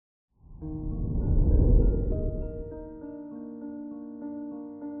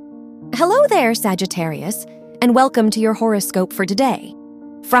Hello there, Sagittarius, and welcome to your horoscope for today,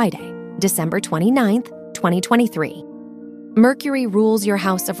 Friday, December 29th, 2023. Mercury rules your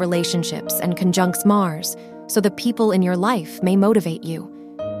house of relationships and conjuncts Mars, so the people in your life may motivate you.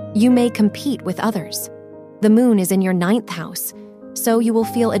 You may compete with others. The moon is in your 9th house, so you will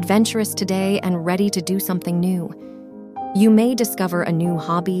feel adventurous today and ready to do something new. You may discover a new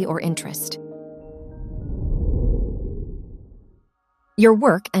hobby or interest. Your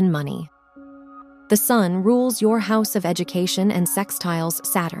work and money. The sun rules your house of education and sextiles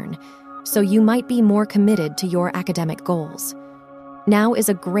Saturn, so you might be more committed to your academic goals. Now is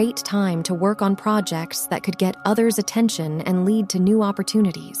a great time to work on projects that could get others' attention and lead to new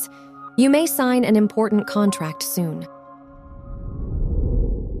opportunities. You may sign an important contract soon.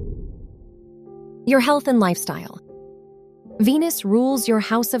 Your health and lifestyle. Venus rules your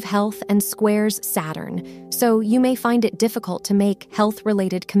house of health and squares Saturn, so you may find it difficult to make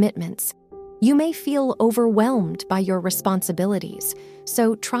health-related commitments. You may feel overwhelmed by your responsibilities,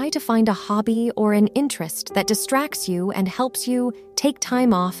 so try to find a hobby or an interest that distracts you and helps you take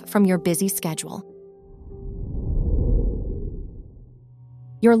time off from your busy schedule.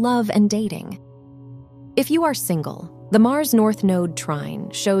 Your love and dating. If you are single, the Mars North Node trine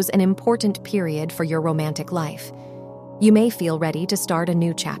shows an important period for your romantic life. You may feel ready to start a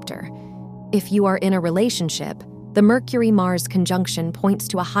new chapter. If you are in a relationship, the Mercury-Mars conjunction points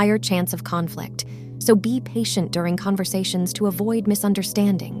to a higher chance of conflict, so be patient during conversations to avoid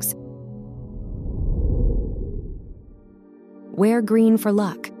misunderstandings. Wear green for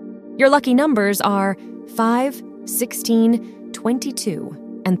luck. Your lucky numbers are 5, 16,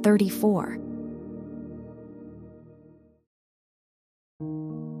 22, and 34.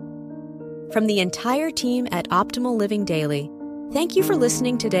 From the entire team at Optimal Living Daily, thank you for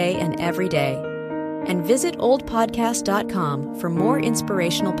listening today and every day. And visit oldpodcast.com for more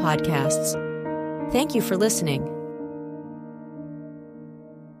inspirational podcasts. Thank you for listening.